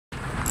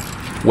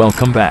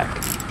Welcome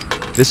back.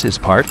 This is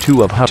part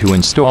 2 of how to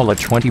install a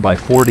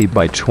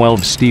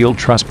 20x40x12 steel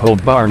truss pole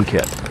barn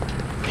kit.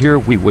 Here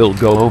we will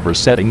go over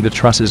setting the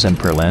trusses and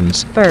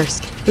purlins.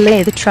 First,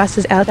 lay the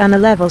trusses out on a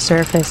level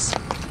surface.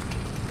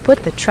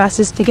 Put the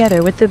trusses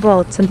together with the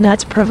bolts and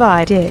nuts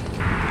provided.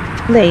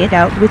 Lay it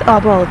out with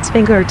all bolts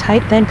finger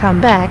tight, then come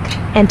back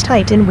and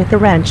tighten with the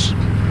wrench.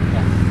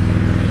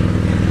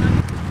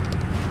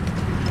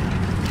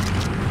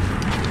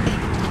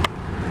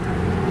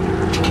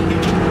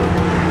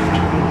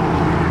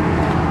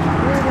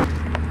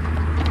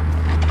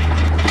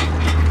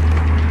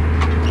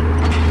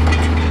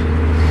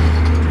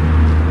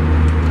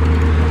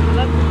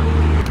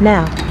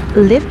 Now,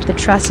 lift the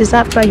trusses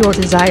up by your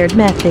desired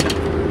method.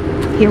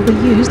 Here we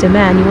used a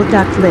manual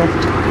duct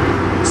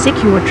lift.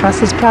 Secure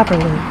trusses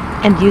properly,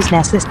 and use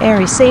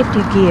necessary safety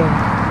gear.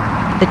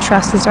 The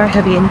trusses are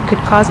heavy and could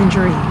cause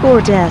injury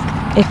or death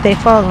if they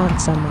fall on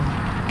someone.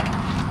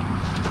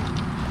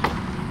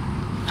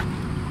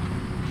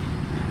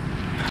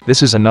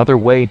 This is another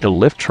way to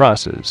lift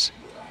trusses.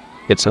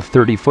 It's a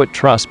 30-foot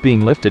truss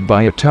being lifted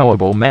by a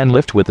towable man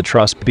lift with the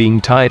truss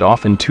being tied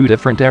off in 2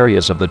 different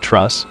areas of the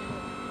truss.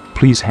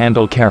 Please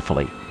handle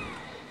carefully.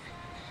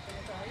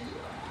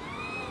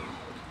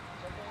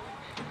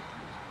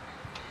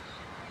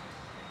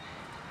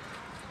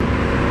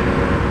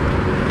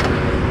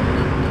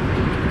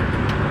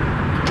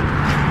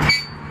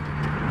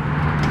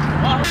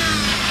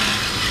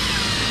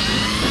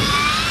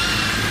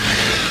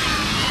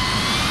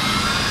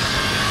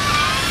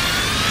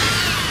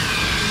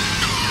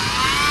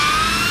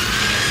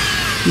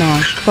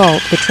 Now,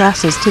 bolt the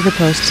trusses to the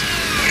posts.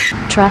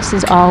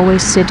 Trusses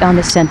always sit on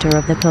the center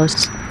of the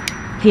posts.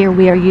 Here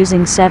we are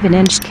using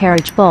 7-inch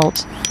carriage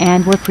bolts,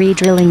 and we're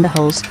pre-drilling the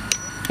holes.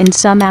 In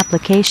some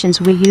applications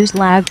we use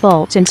lag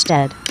bolts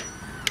instead.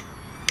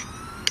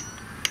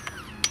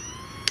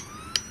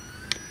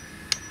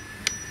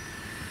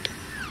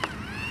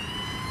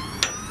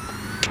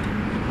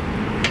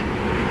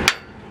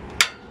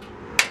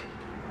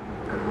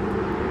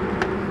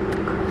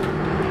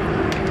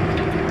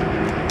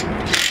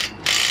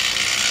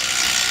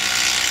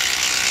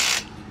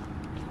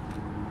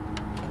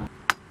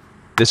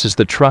 This is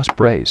the truss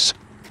brace.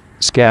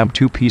 Scab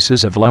 2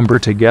 pieces of lumber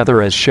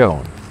together as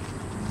shown.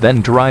 Then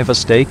drive a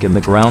stake in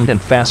the ground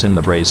and fasten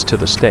the brace to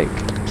the stake.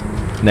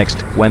 Next,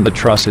 when the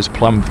truss is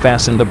plumb,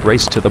 fasten the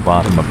brace to the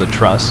bottom of the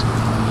truss.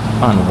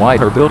 On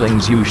wider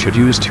buildings you should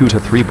use 2 to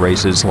 3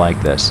 braces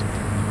like this.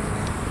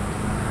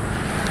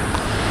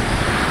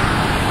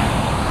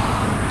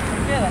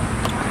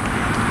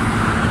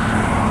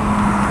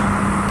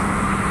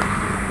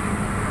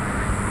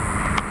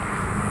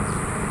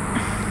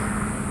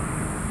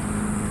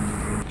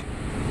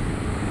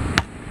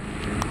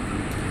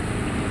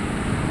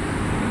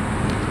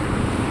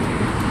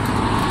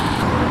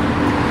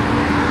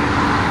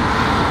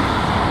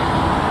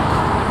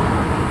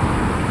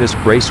 This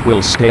brace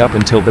will stay up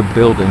until the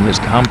building is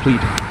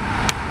complete.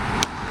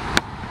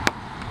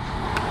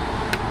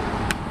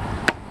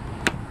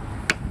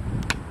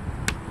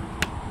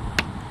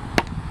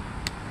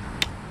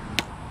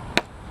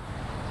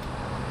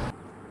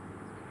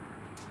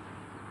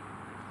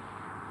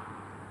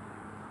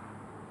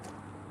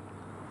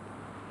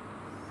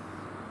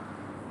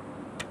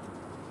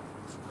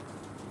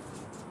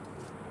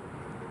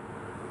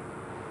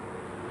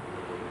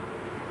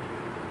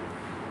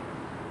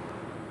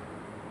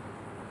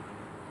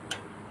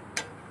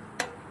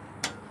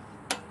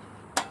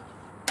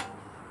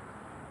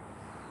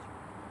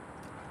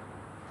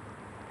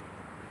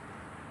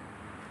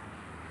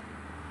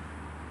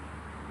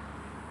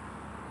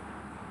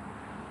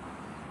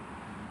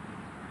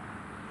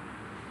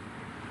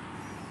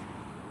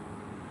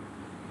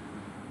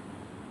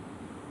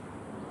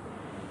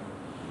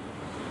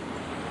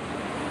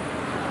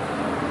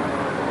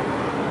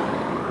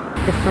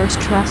 The first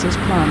truss is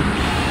plumb.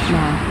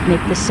 Now, make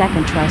the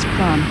second truss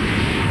plumb.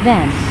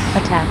 Then,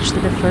 attach to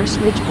the first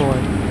ridge board.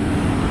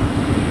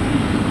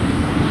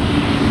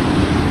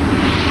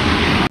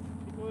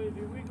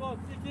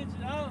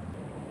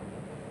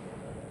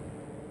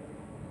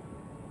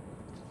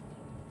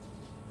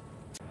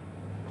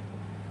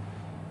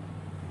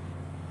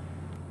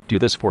 Do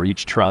this for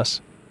each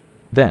truss.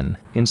 Then,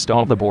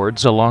 install the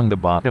boards along the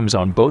bottoms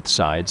on both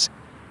sides.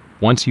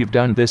 Once you've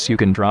done this, you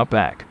can drop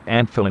back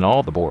and fill in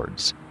all the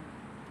boards.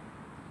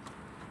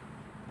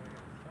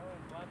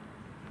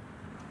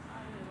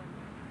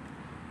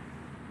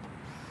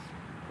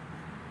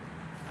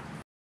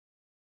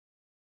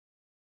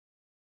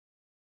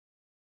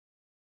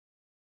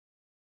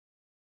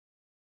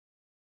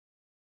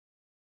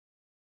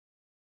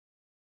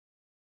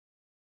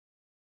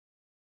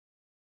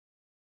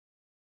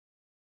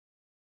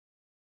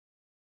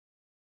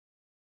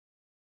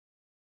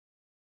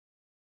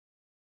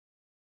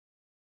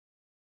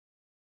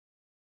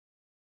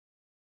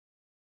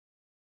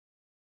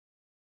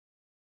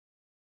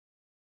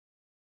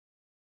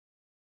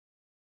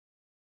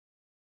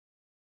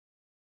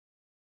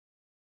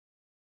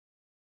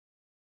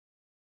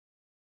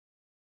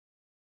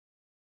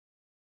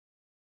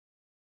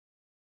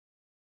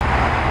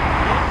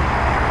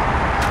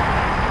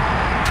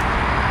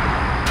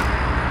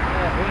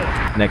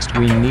 Next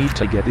we need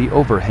to get the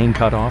overhang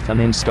cut off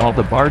and install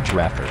the barge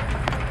rafter.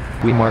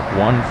 We mark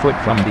 1 foot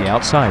from the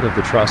outside of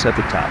the truss at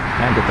the top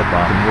and at the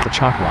bottom with a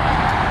chalk line.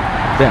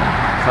 Then,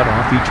 cut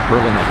off each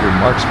purlin at your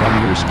marks from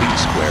your speed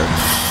square.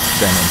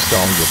 Then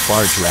install your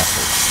barge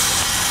rafter.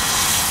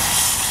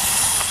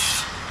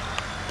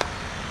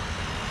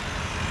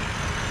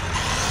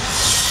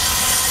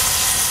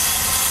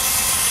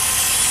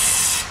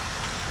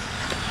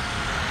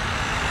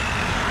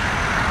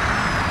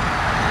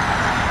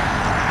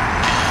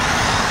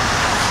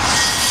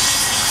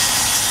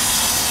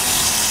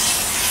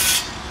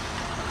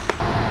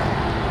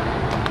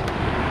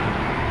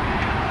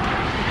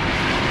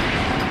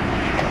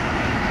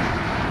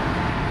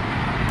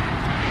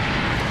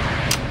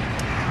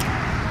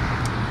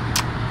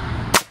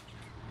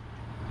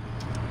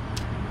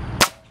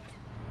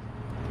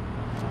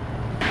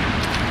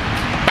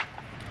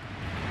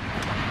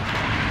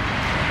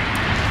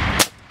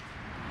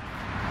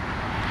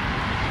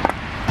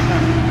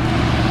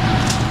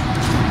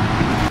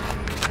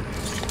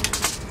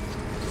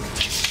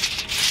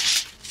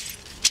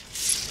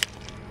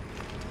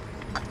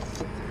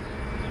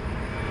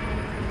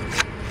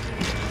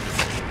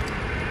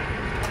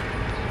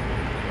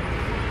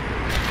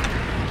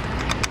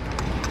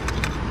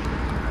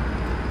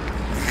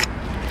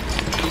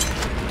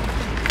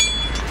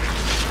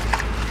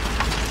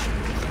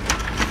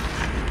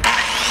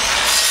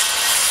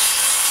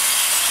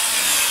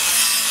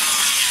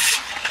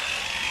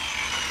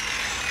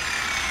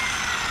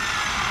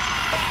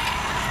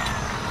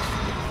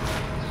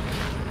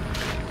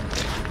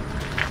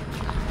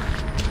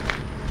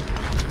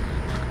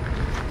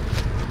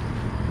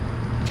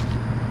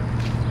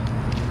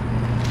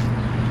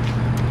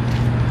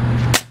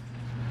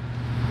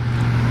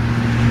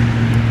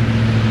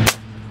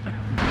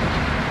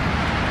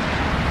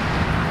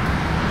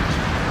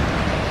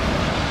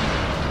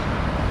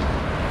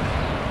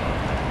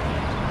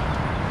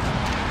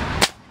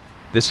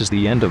 This is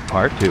the end of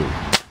part 2.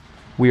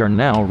 We are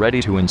now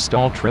ready to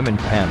install trim and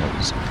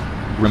panels.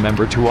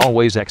 Remember to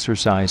always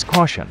exercise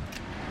caution.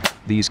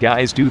 These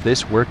guys do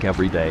this work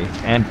every day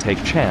and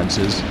take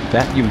chances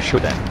that you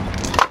shouldn't.